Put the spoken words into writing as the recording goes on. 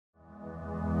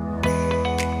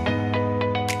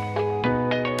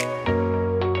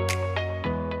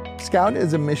Scout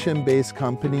is a mission-based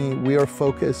company. We are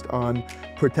focused on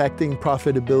protecting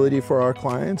profitability for our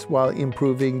clients while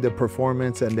improving the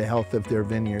performance and the health of their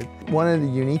vineyard. One of the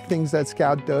unique things that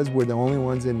Scout does, we're the only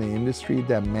ones in the industry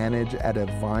that manage at a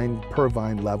vine per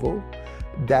vine level.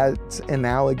 That's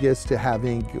analogous to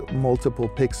having multiple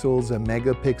pixels and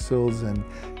megapixels and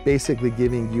basically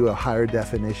giving you a higher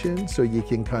definition so you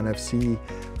can kind of see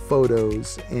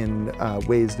photos in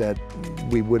ways that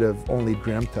we would have only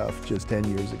dreamt of just 10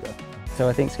 years ago. So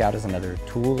I think Scout is another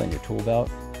tool in your tool belt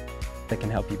that can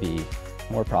help you be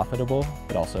more profitable,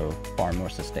 but also farm more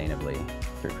sustainably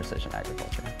through precision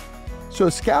agriculture. So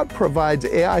Scout provides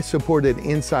AI-supported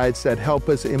insights that help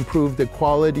us improve the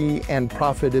quality and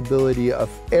profitability of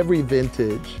every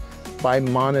vintage by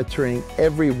monitoring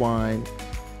every wine,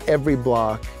 every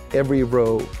block, every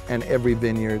row, and every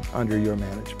vineyard under your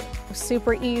management.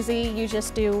 Super easy. You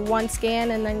just do one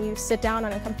scan and then you sit down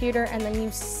on a computer and then you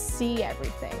see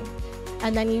everything.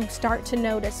 And then you start to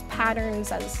notice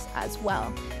patterns as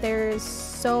well. There's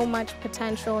so much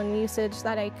potential and usage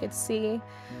that I could see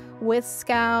with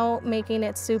Scout, making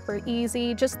it super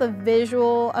easy, just the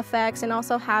visual effects and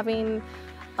also having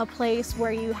a place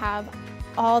where you have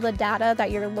all the data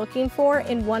that you're looking for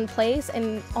in one place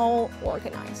and all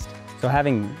organized. So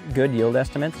having good yield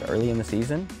estimates early in the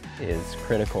season is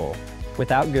critical.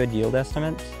 Without good yield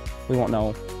estimates, we won't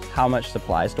know how much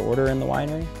supplies to order in the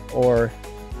winery or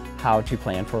how to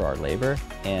plan for our labor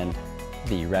and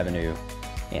the revenue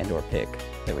and or pick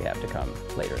that we have to come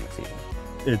later in the season.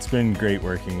 It's been great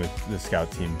working with the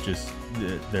Scout team. Just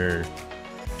they're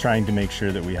trying to make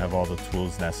sure that we have all the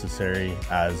tools necessary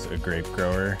as a grape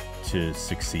grower to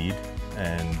succeed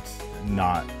and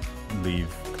not leave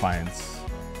clients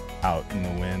out in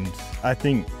the wind. I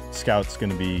think Scout's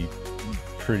going to be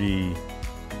pretty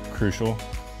crucial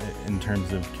in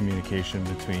terms of communication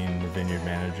between the vineyard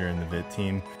manager and the vit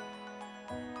team.